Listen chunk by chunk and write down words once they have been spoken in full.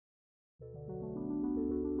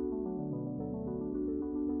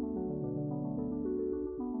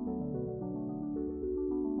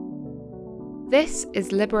This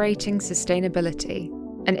is Liberating Sustainability,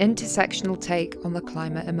 an intersectional take on the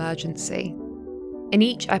climate emergency. In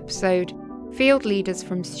each episode, field leaders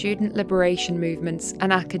from student liberation movements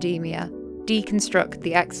and academia deconstruct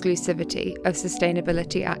the exclusivity of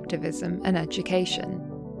sustainability activism and education.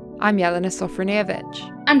 I'm Jelena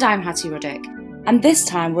Sofronijevic. And I'm Hattie Ruddick. And this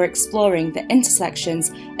time we're exploring the intersections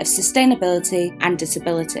of sustainability and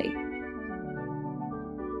disability.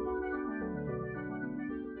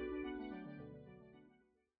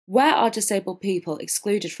 Where are disabled people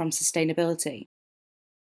excluded from sustainability?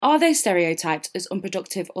 Are they stereotyped as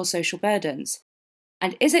unproductive or social burdens?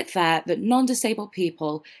 And is it fair that non-disabled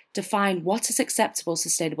people define what is acceptable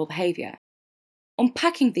sustainable behaviour?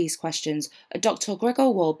 Unpacking these questions are Dr. Gregor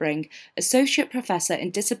Walbring, Associate Professor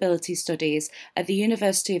in Disability Studies at the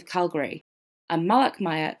University of Calgary, and Malak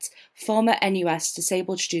Mayat, former NUS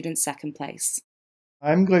Disabled Student Second Place.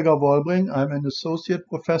 I'm Gregor Walbring. I'm an Associate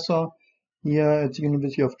Professor here at the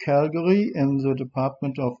University of Calgary in the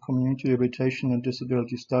Department of Community Rehabilitation and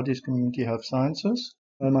Disability Studies, Community Health Sciences.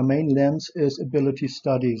 And my main lens is ability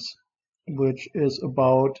studies, which is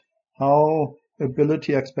about how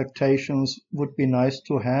ability expectations would be nice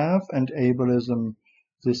to have and ableism.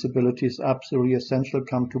 This ability is absolutely essential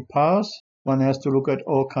come to pass. One has to look at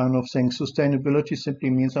all kinds of things. Sustainability simply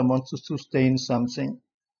means I want to sustain something.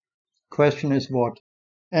 Question is what?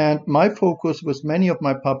 And my focus with many of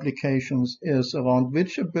my publications is around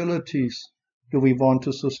which abilities do we want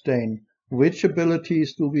to sustain? Which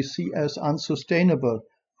abilities do we see as unsustainable?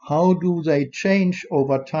 How do they change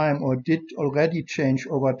over time or did already change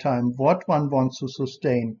over time? What one wants to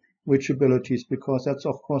sustain, which abilities? Because that's,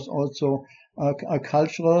 of course, also a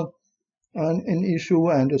cultural an issue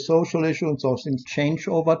and a social issue, and so things change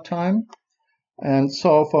over time. And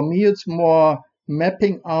so for me, it's more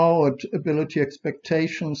mapping out ability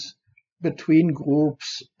expectations between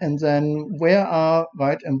groups and then where are,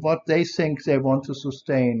 right, and what they think they want to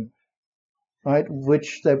sustain, right,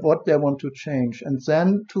 what they want to change. And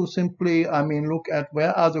then to simply, look at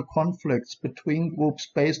where are the conflicts between groups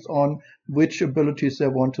based on which abilities they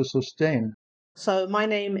want to sustain. So my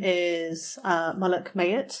name is Malak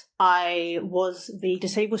Mayat. I was the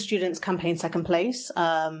Disabled Students Campaign Second Place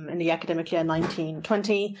in the academic year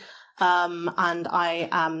 1920. And I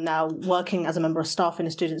am now working as a member of staff in a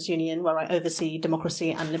students' union where I oversee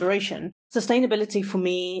democracy and liberation. Sustainability for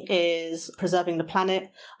me is preserving the planet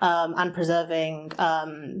and preserving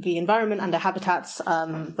the environment and the habitats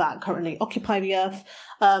that currently occupy the earth.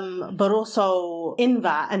 But also in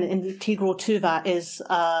that and integral to that is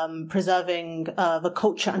preserving the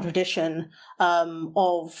culture and tradition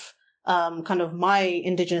of kind of my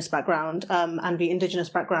Indigenous background and the Indigenous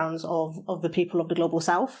backgrounds of the people of the Global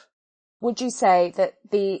South. Would you say that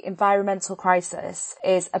the environmental crisis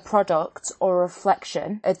is a product or a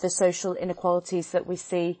reflection of the social inequalities that we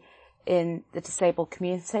see in the disabled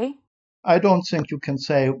community? I don't think you can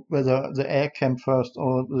say whether the egg came first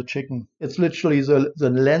or the chicken. It's literally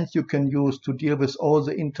the lens you can use to deal with all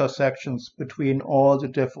the intersections between all the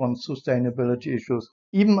different sustainability issues.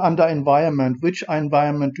 Even under environment, which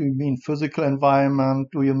environment do you mean? Physical environment?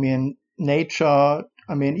 Do you mean nature?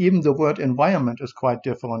 Even the word environment is quite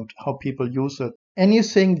different, how people use it.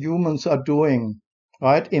 Anything humans are doing,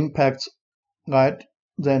 right, impacts, right,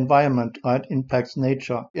 the environment, right, impacts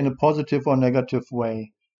nature in a positive or negative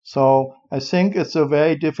way. So I think it's a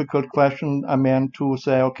very difficult question, to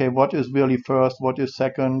say, okay, what is really first, what is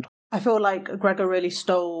second? I feel like Gregor really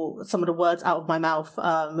stole some of the words out of my mouth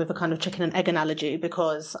with a kind of chicken and egg analogy,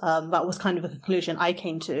 because that was kind of a conclusion I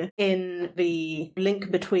came to in the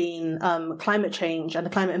link between climate change and the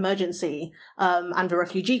climate emergency and the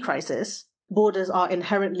refugee crisis. Borders are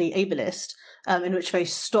inherently ableist, in which they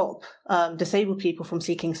stop disabled people from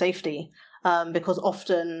seeking safety. Because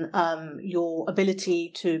often your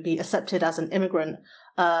ability to be accepted as an immigrant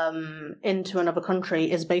into another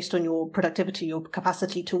country is based on your productivity, your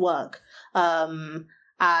capacity to work.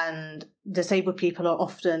 And disabled people are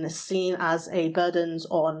often seen as a burdens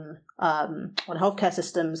on healthcare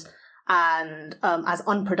systems and as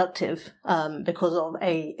unproductive because of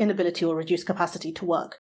a inability or reduced capacity to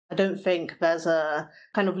work. I don't think there's a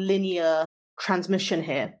kind of linear transmission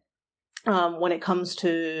here. When it comes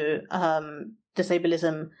to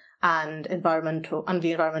disableism and the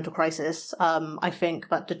environmental crisis, I think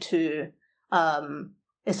that the two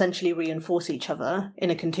essentially reinforce each other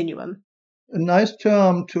in a continuum. A nice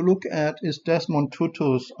term to look at is Desmond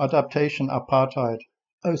Tutu's adaptation apartheid.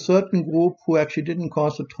 A certain group who actually didn't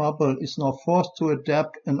cause the trouble is now forced to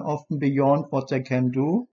adapt and often beyond what they can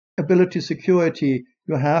do. Ability security,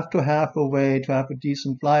 you have to have a way to have a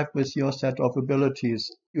decent life with your set of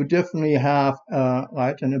abilities. you definitely have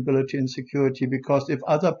an ability insecurity, because if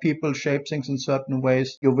other people shape things in certain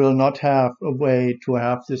ways, you will not have a way to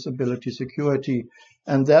have this ability security.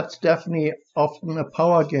 And that's definitely often a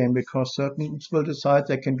power game, because certain will decide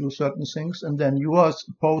they can do certain things, and then you are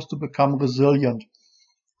supposed to become resilient,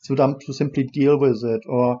 to simply deal with it,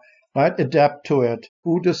 or adapt to it.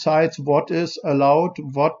 Who decides what is allowed,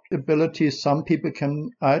 what abilities some people can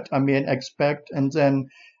expect, and then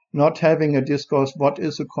not having a discourse, what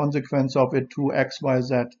is the consequence of it to X, Y,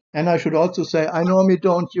 Z. And I should also say, I normally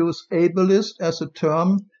don't use ableist as a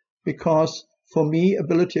term, because for me,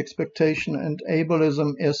 ability expectation and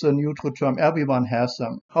ableism is a neutral term. Everyone has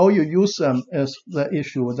them. How you use them is the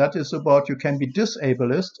issue. That is about, you can be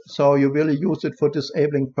disableist, so you really use it for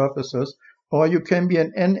disabling purposes, or you can be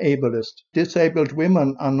an enableist. Disabled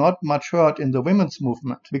women are not much heard in the women's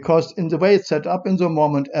movement, because in the way it's set up in the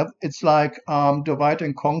moment, it's like divide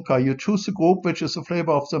and conquer. You choose a group which is the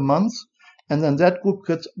flavor of the month, and then that group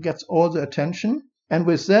gets all the attention. And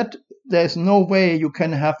with that, there's no way you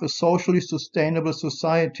can have a socially sustainable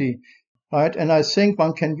society, right? And I think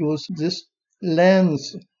one can use this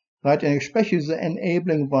lens, right, and especially the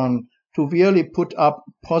enabling one, to really put up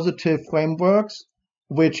positive frameworks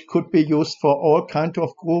which could be used for all kinds of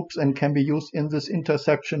groups and can be used in this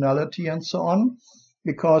intersectionality and so on.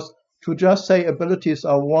 Because to just say abilities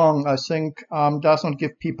are wrong, I think does not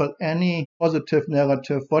give people any positive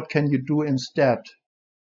narrative. What can you do instead?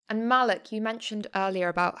 And Malik, you mentioned earlier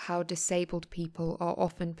about how disabled people are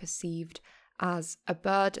often perceived as a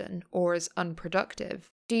burden or as unproductive.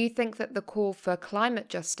 Do you think that the call for climate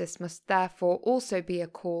justice must therefore also be a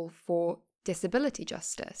call for disability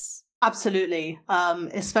justice? Absolutely,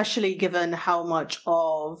 especially given how much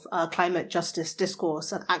of climate justice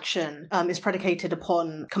discourse and action is predicated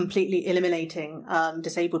upon completely eliminating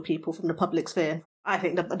disabled people from the public sphere. I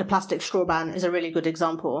think the plastic straw ban is a really good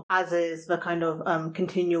example, as is the kind of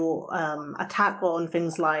continual attack on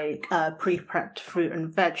things like pre-prepped fruit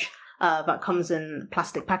and veg that comes in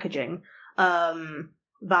plastic packaging.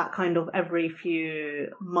 That kind of every few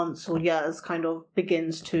months or years kind of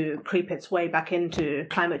begins to creep its way back into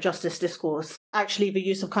climate justice discourse. Actually, the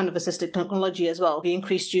use of kind of assistive technology as well, the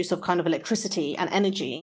increased use of kind of electricity and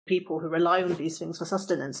energy. People who rely on these things for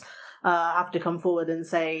sustenance have to come forward and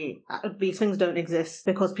say these things don't exist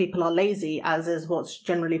because people are lazy, as is what's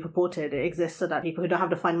generally purported. It exists so that people who don't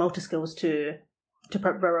have the fine motor skills to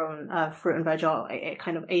prep their own fruit and veg are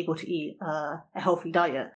kind of able to eat a healthy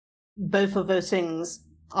diet. Both of those things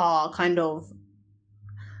are kind of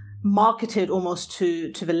marketed almost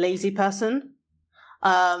to the lazy person.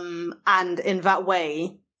 And in that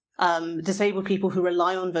way, disabled people who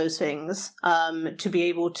rely on those things to be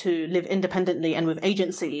able to live independently and with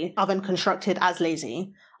agency are then constructed as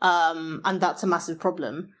lazy. And that's a massive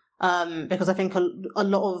problem, because I think a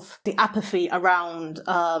lot of the apathy around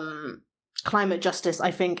climate justice, I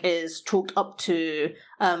think, is chalked up to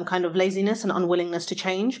kind of laziness and unwillingness to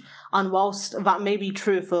change. And whilst that may be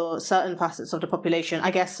true for certain facets of the population, I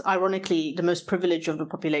guess, ironically, the most privileged of the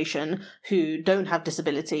population who don't have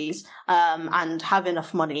disabilities and have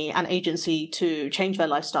enough money and agency to change their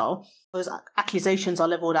lifestyle, those accusations are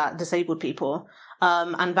leveled at disabled people.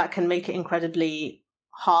 And that can make it incredibly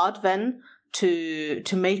hard then to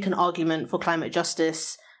make an argument for climate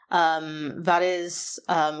justice that is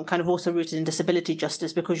kind of also rooted in disability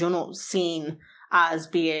justice, because you're not seen as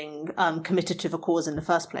being committed to the cause in the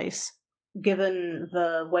first place. Given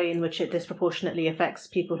the way in which it disproportionately affects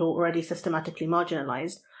people who are already systematically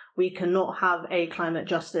marginalized, we cannot have a climate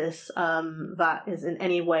justice that is in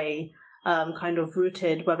any way kind of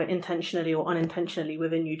rooted, whether intentionally or unintentionally,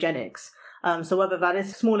 within eugenics. So whether that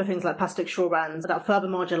is smaller things like plastic straw bans that further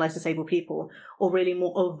marginalize disabled people, or really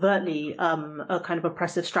more overtly a kind of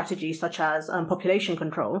oppressive strategy such as population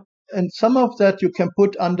control. And some of that you can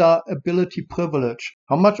put under ability privilege.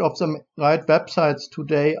 How much of them, right, websites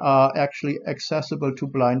today are actually accessible to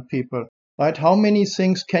blind people? Right? How many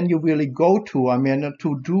things can you really go to? I mean,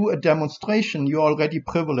 to do a demonstration, you're already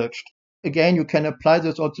privileged. Again, you can apply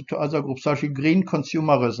this also to other groups, such as green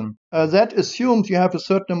consumerism. That assumes you have a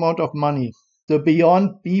certain amount of money. The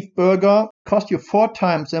Beyond Beef burger costs you 4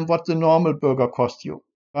 times than what the normal burger costs you,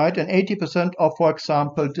 right? And 80% of, for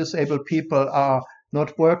example, disabled people are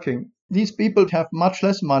not working. These people have much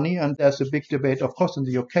less money, and there's a big debate, of course, in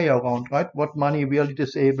the UK around, right, what money really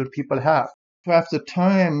disabled people have. To have the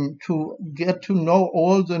time to get to know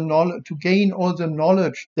all the knowledge, to gain all the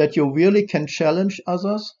knowledge that you really can challenge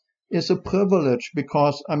others, is a privilege,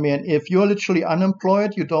 because, I mean, if you're literally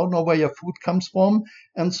unemployed, you don't know where your food comes from,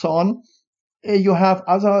 and so on, you have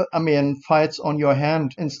other, fights on your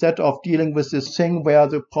hand, instead of dealing with this thing where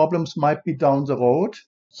the problems might be down the road.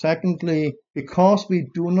 Secondly, because we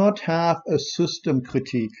do not have a system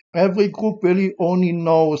critique. Every group really only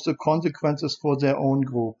knows the consequences for their own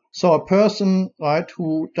group. So a person, right,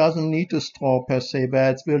 who doesn't need a straw per se,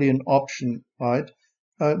 where it's really an option, right,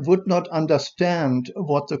 would not understand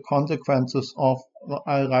what the consequences of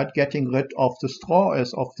getting rid of the straw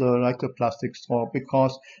is, of the plastic straw,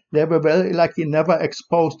 because they were very likely never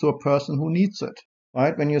exposed to a person who needs it.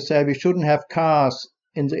 Right? When you say we shouldn't have cars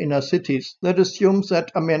in the inner cities, that assumes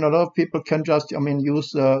that, a lot of people can just,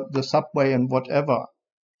 use the subway and whatever,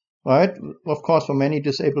 right? Of course, for many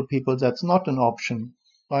disabled people, that's not an option,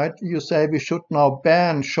 right? You say we should now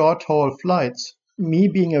ban short-haul flights. Me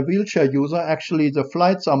being a wheelchair user, actually, the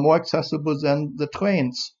flights are more accessible than the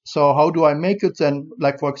trains. So how do I make it then?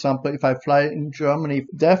 Like, for example, if I fly in Germany,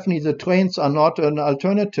 definitely the trains are not an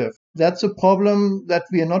alternative. That's a problem, that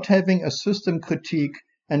we are not having a system critique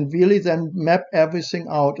and really then map everything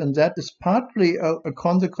out. And that is partly a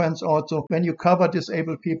consequence also when you cover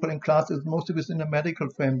disabled people in classes, mostly within the medical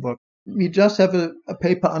framework. We just have a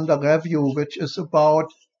paper under review, which is about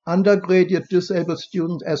undergraduate disabled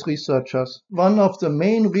students as researchers. One of the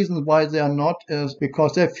main reasons why they are not is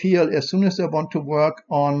because they feel as soon as they want to work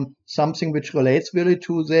on something which relates really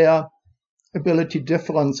to their ability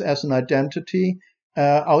difference as an identity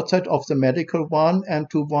outside of the medical one, and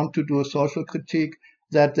to want to do a social critique,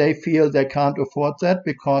 that they feel they can't afford that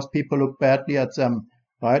because people look badly at them,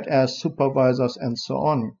 right, as supervisors and so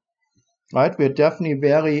on. Right, we're definitely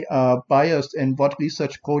very biased in what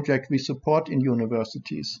research project we support in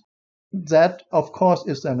universities. That, of course,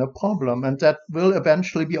 is then a problem, and that will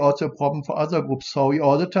eventually be also a problem for other groups. So you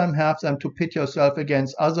all the time have them to pit yourself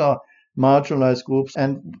against other marginalized groups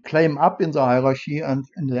and claim up in the hierarchy, and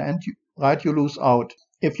in the end, you lose out.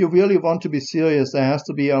 If you really want to be serious, there has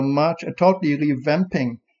to be a totally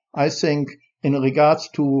revamping, I think, in regards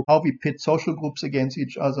to how we pit social groups against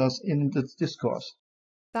each other in this discourse.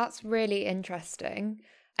 That's really interesting.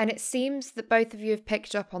 And it seems that both of you have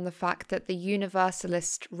picked up on the fact that the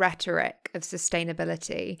universalist rhetoric of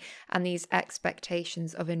sustainability and these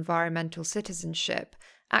expectations of environmental citizenship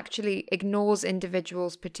actually ignores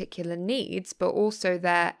individuals' particular needs, but also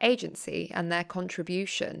their agency and their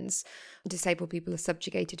contributions. Disabled people are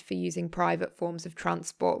subjugated for using private forms of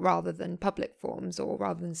transport rather than public forms, or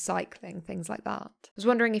rather than cycling, things like that. I was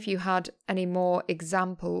wondering if you had any more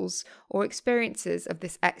examples or experiences of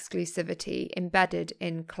this exclusivity embedded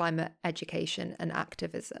in climate education and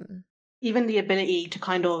activism. Even the ability to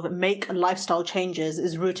kind of make lifestyle changes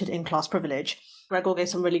is rooted in class privilege. Gregor gave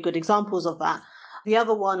some really good examples of that. The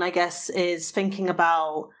other one, I guess, is thinking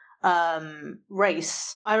about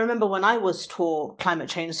race. I remember when I was taught climate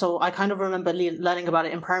change, so I kind of remember learning about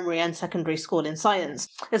it in primary and secondary school in science.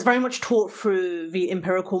 It's very much taught through the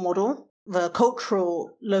empirical model. The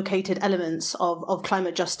cultural located elements of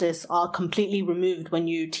climate justice are completely removed when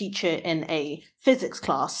you teach it in a physics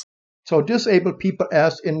class. So disabled people,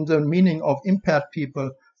 as in the meaning of impaired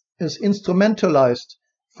people, is instrumentalized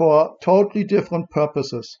for totally different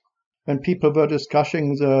purposes. When people were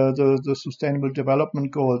discussing the Sustainable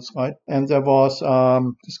Development Goals, right? And there was a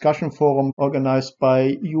discussion forum organized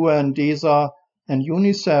by UN, DESA, and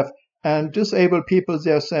UNICEF. And disabled people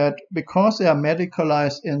there said, because they are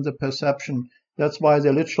medicalized in the perception, that's why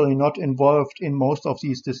they're literally not involved in most of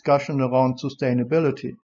these discussions around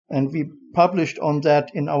sustainability. And we published on that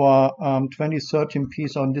in our 2013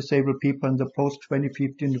 piece on disabled people in the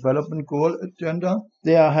post-2015 development goal agenda.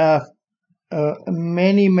 They have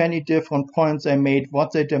many different points they made,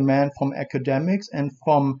 what they demand from academics and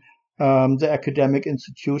from the academic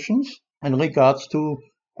institutions in regards to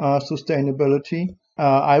sustainability.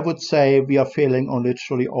 I would say we are failing on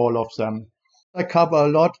literally all of them. I cover a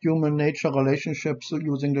lot human nature relationships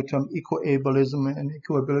using the term ecoableism and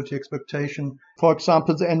ecoability expectation. For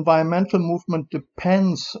example, the environmental movement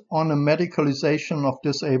depends on a medicalization of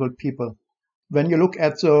disabled people. When you look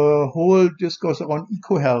at the whole discourse around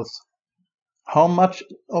eco-health, how much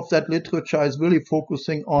of that literature is really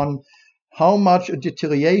focusing on how much a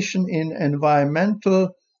deterioration in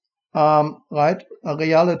environmental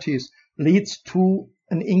realities leads to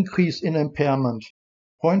an increase in impairment.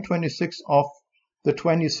 Point 26 of the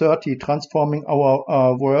 2030 Transforming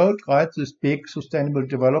Our World, right, this big Sustainable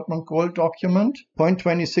Development Goal document. Point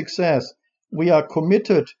 26 says, we are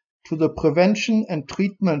committed to the prevention and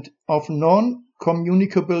treatment of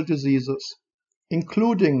non-communicable diseases,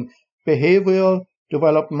 including behavioral,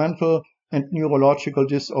 developmental, and neurological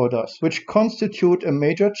disorders, which constitute a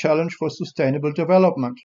major challenge for sustainable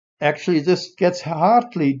development. Actually, this gets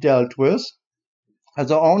hardly dealt with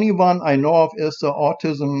The only one I know of is the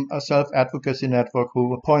Autism Self-Advocacy Network,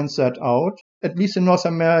 who points that out. At least in North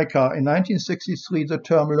America, in 1963, the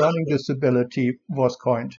term learning disability was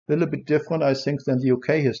coined. A little bit different, I think, than the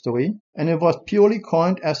UK history. And it was purely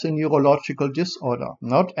coined as a neurological disorder,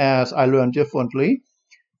 not as I learn differently,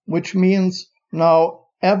 which means now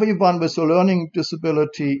everyone with a learning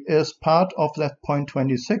disability is part of that point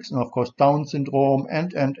 26, and of course Down syndrome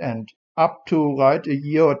and up to a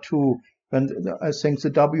year or two when I think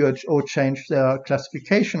the WHO changed their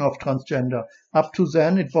classification of transgender. Up to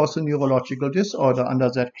then, it was a neurological disorder under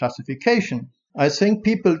that classification. I think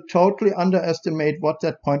people totally underestimate what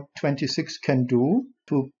that point 26 can do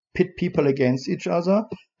to pit people against each other,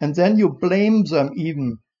 and then you blame them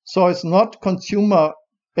even. So it's not consumer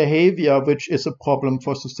behavior which is a problem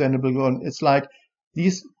for sustainable growth. It's like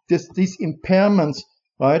these impairments,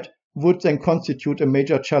 right, would then constitute a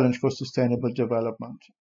major challenge for sustainable development.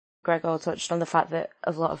 Gregor touched on the fact that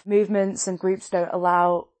a lot of movements and groups don't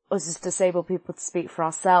allow us as disabled people to speak for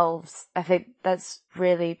ourselves. I think that's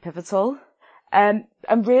really pivotal. I'm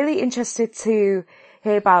really interested to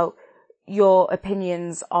hear about your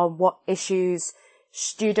opinions on what issues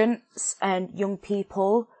students and young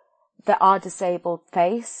people that are disabled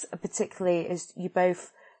face, particularly as you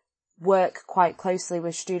both work quite closely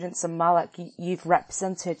with students, and Malak, you've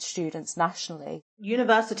represented students nationally.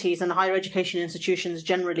 Universities and higher education institutions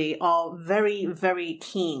generally are very, very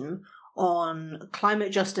keen on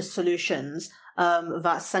climate justice solutions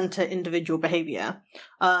that centre individual behaviour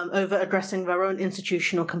over addressing their own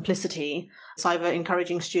institutional complicity. It's either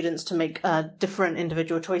encouraging students to make different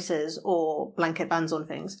individual choices or blanket bans on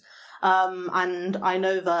things. And I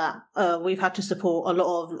know that we've had to support a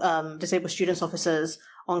lot of disabled students officers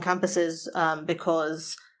on campuses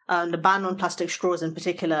because the ban on plastic straws in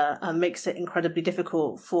particular makes it incredibly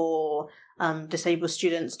difficult for disabled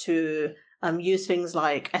students to use things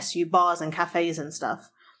like SU bars and cafes and stuff.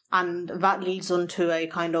 And that leads on to a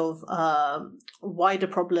kind of wider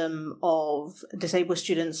problem of disabled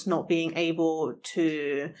students not being able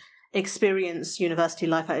to experience university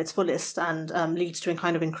life at its fullest, and leads to a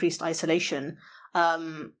kind of increased isolation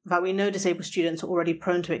that we know disabled students are already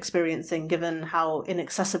prone to experiencing given how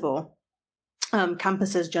inaccessible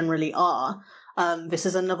campuses generally are. This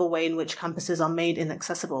is another way in which campuses are made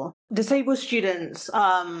inaccessible. Disabled students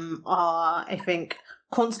are, I think,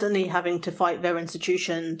 constantly having to fight their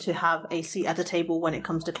institution to have a seat at a table when it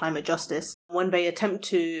comes to climate justice. When they attempt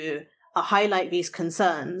to highlight these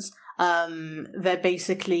concerns, they're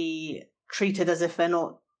basically treated as if they're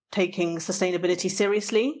not taking sustainability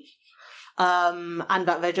seriously, and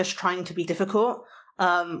that they're just trying to be difficult,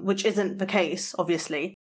 which isn't the case,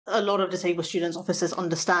 obviously. A lot of disabled students officers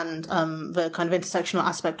understand the kind of intersectional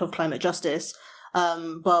aspect of climate justice,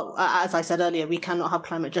 but as I said earlier, we cannot have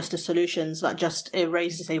climate justice solutions that just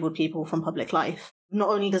erase disabled people from public life. Not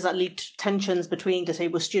only does that lead to tensions between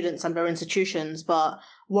disabled students and their institutions, but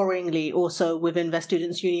worryingly also within their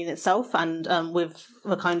students' union itself, and with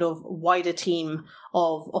the kind of wider team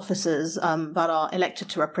of officers that are elected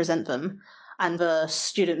to represent them, and the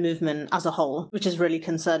student movement as a whole, which is really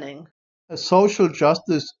concerning. A social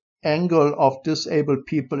justice angle of disabled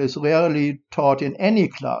people is rarely taught in any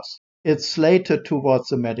class. It's slated towards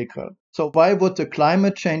the medical. So why would the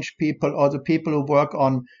climate change people or the people who work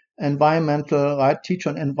on environmental, right, teach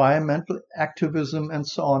on environmental activism and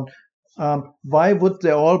so on, why would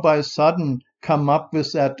they all by a sudden come up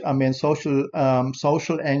with that,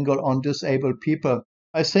 social angle on disabled people?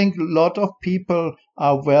 I think a lot of people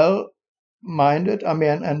are well-minded,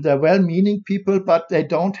 and they're well-meaning people, but they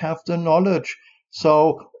don't have the knowledge.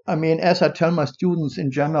 So, as I tell my students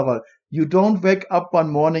in general, you don't wake up one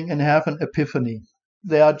morning and have an epiphany.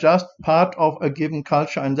 They are just part of a given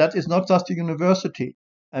culture, and that is not just a university.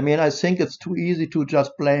 I think it's too easy to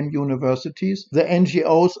just blame universities. The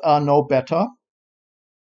NGOs are no better.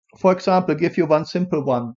 For example, give you one simple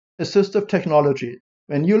one, assistive technology.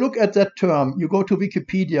 When you look at that term, you go to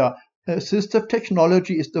Wikipedia, assistive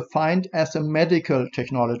technology is defined as a medical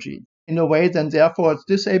technology. In a way, then therefore,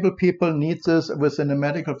 disabled people need this within a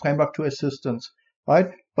medical framework to assistance, right?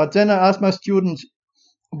 But then I ask my students,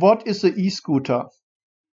 what is the e-scooter?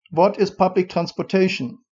 What is public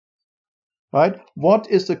transportation? Right? What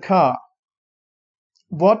is the car?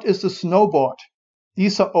 What is the snowboard?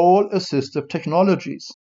 These are all assistive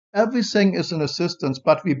technologies. Everything is an assistance,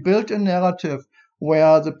 but we built a narrative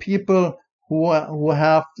where the people who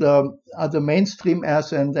have the mainstream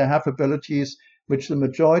as and they have abilities which the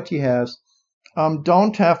majority has,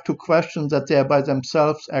 don't have to question that they by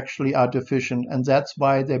themselves actually are deficient, and that's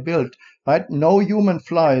why they built, right? No human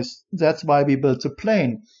flies. That's why we built the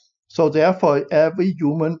plane. So therefore, every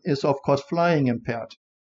human is, of course, flying impaired.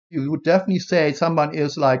 You would definitely say someone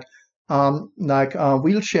is like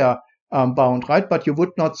wheelchair bound, right? But you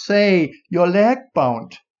would not say you're leg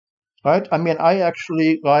bound, right? I mean, I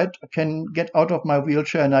actually, right, can get out of my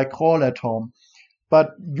wheelchair and I crawl at home.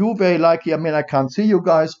 But you very likely, I mean, I can't see you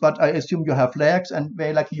guys, but I assume you have legs, and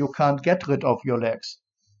very likely you can't get rid of your legs.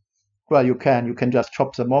 Well, you can just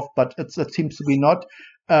chop them off, but it seems to be not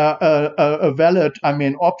a valid, I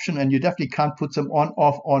mean, option, and you definitely can't put them on,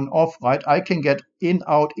 off, right? I can get in,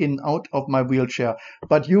 out of my wheelchair,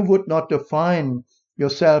 but you would not define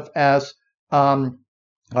yourself as,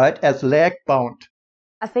 right, as leg bound.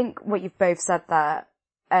 I think what you've both said there,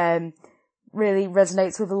 really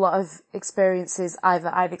resonates with a lot of experiences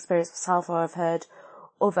either I've experienced myself or I've heard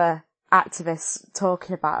other activists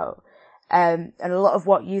talking about. And a lot of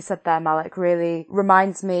what you said there, Malik, really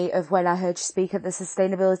reminds me of when I heard you speak at the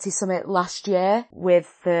Sustainability Summit last year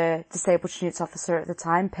with the Disabled Students Officer at the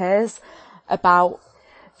time, Piers, about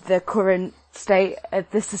the current state of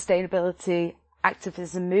the sustainability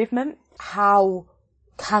activism movement. How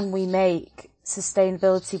can we make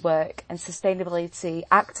sustainability work and sustainability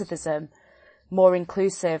activism more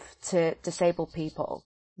inclusive to disabled people?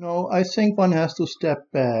 No, I think one has to step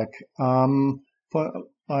back,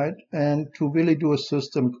 right, and to really do a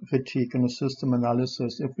system critique and a system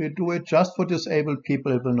analysis. If we do it just for disabled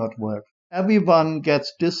people, it will not work. Everyone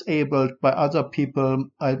gets disabled by other people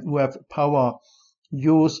who have power,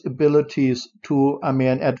 use abilities to,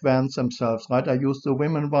 advance themselves, right? I use the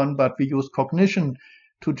women one, but we use cognition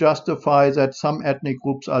to justify that some ethnic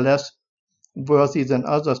groups are less worthy than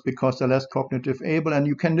others because they're less cognitive able, and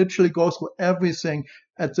you can literally go through everything.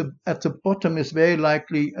 At the bottom is very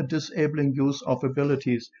likely a disabling use of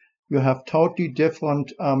abilities. You have totally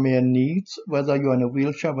different needs, whether you're in a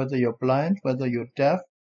wheelchair, whether you're blind, whether you're deaf.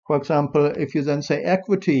 For example, if you then say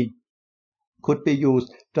equity could be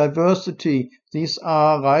used, diversity, these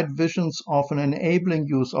are right visions of an enabling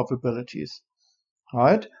use of abilities,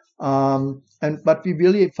 right? But we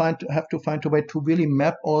really have to find a way to really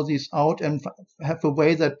map all these out and have a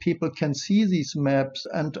way that people can see these maps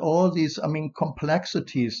and all these,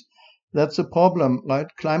 complexities. That's the problem, right?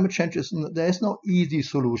 Climate change there is no easy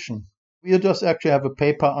solution. We just actually have a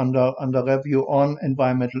paper under review on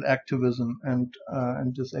environmental activism and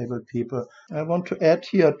disabled people. I want to add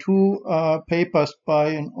here two papers by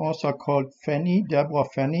an author called Deborah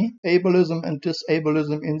Fenney, Ableism and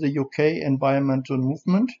Disableism in the UK Environmental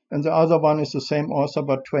Movement. And the other one is the same author,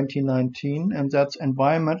 but 2019, and that's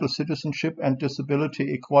Environmental Citizenship and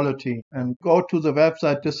Disability Equality. And go to the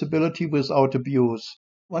website Disability Without Abuse.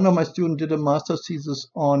 One of my students did a master's thesis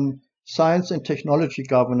on science and technology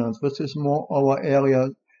governance, which is more our area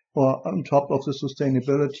or on top of the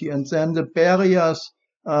sustainability. And then the barriers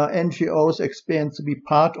NGOs experience to be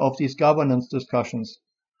part of these governance discussions.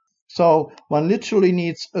 So one literally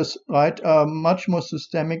needs a much more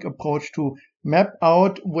systemic approach to map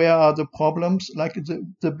out where are the problems, like the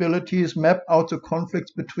abilities, map out the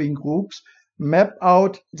conflicts between groups, map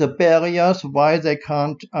out the barriers, why they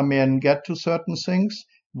can't, get to certain things.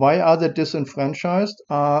 Why are they disenfranchised?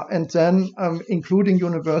 And then including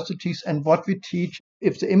universities and what we teach.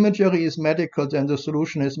 If the imagery is medical, then the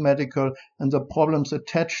solution is medical, and the problems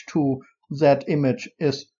attached to that image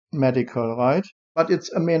is medical, right? But it's,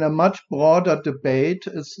 a much broader debate.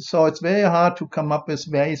 So it's very hard to come up with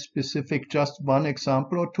very specific, just one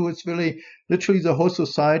example or two. It's really, literally the whole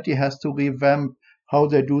society has to revamp how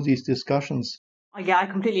they do these discussions. Yeah, I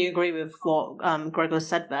completely agree with what Gregor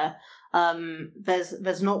said there.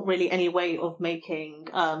 There's not really any way of making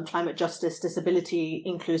climate justice disability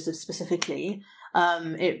inclusive specifically.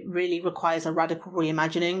 It really requires a radical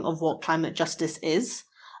reimagining of what climate justice is,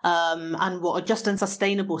 and what a just and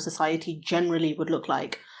sustainable society generally would look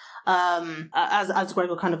like. As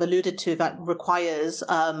Gregor kind of alluded to, that requires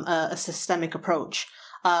a systemic approach.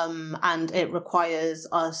 And it requires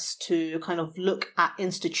us to kind of look at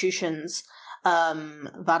institutions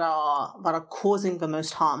that are causing the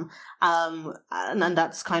most harm, and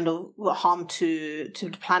that's kind of harm to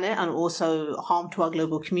the planet and also harm to our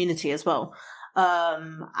global community as well,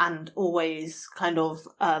 and always kind of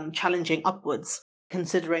challenging upwards,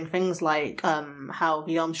 considering things like how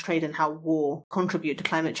the arms trade and how war contribute to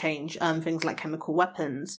climate change, things like chemical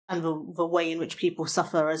weapons, and the way in which people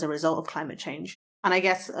suffer as a result of climate change. And I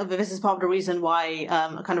guess this is part of the reason why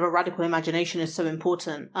kind of a radical imagination is so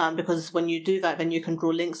important, because when you do that, then you can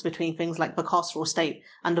draw links between things like the carceral state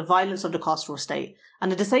and the violence of the carceral state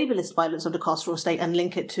and the disableist violence of the carceral state, and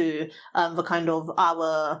link it to the kind of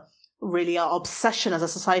our obsession as a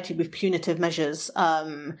society with punitive measures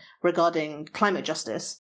regarding climate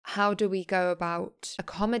justice. how do we go about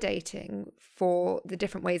accommodating for the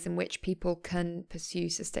different ways in which people can pursue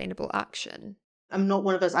sustainable action? I'm not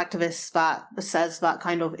one of those activists that says that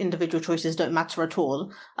kind of individual choices don't matter at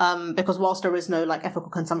all. Because whilst there is no like ethical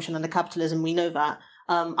consumption under capitalism, we know that.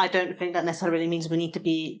 I don't think that necessarily means we need to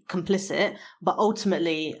be complicit, but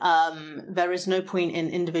ultimately, there is no point in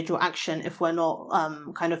individual action if we're not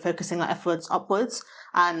kind of focusing our efforts upwards.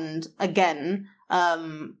 And again,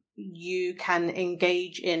 you can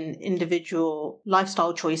engage in individual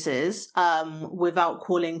lifestyle choices without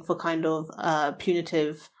calling for kind of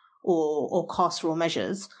punitive or carceral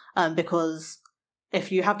measures, because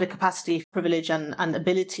if you have the capacity, privilege, and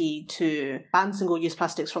ability to ban single-use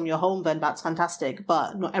plastics from your home, then that's fantastic,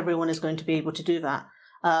 but not everyone is going to be able to do that.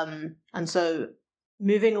 And so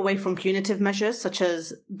moving away from punitive measures such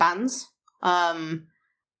as bans,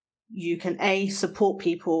 you can support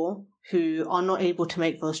people who are not able to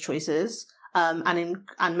make those choices,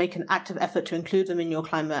 and make an active effort to include them in your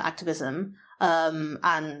climate activism.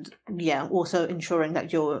 And also ensuring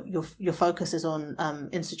that your focus is on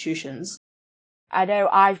institutions. I know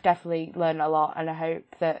I've definitely learned a lot, and I hope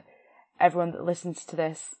that everyone that listens to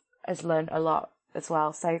this has learned a lot as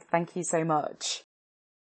well. So thank you so much.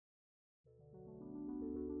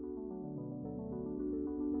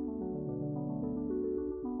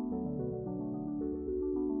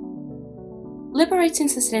 Liberating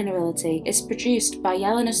Sustainability is produced by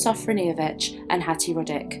Jelena Sofronijevic and Hattie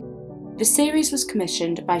Ruddick. The series was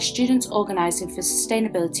commissioned by Students Organising for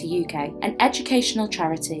Sustainability UK, an educational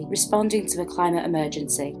charity responding to the climate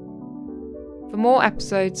emergency. For more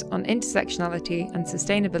episodes on intersectionality and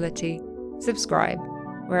sustainability, subscribe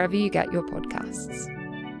wherever you get your podcasts.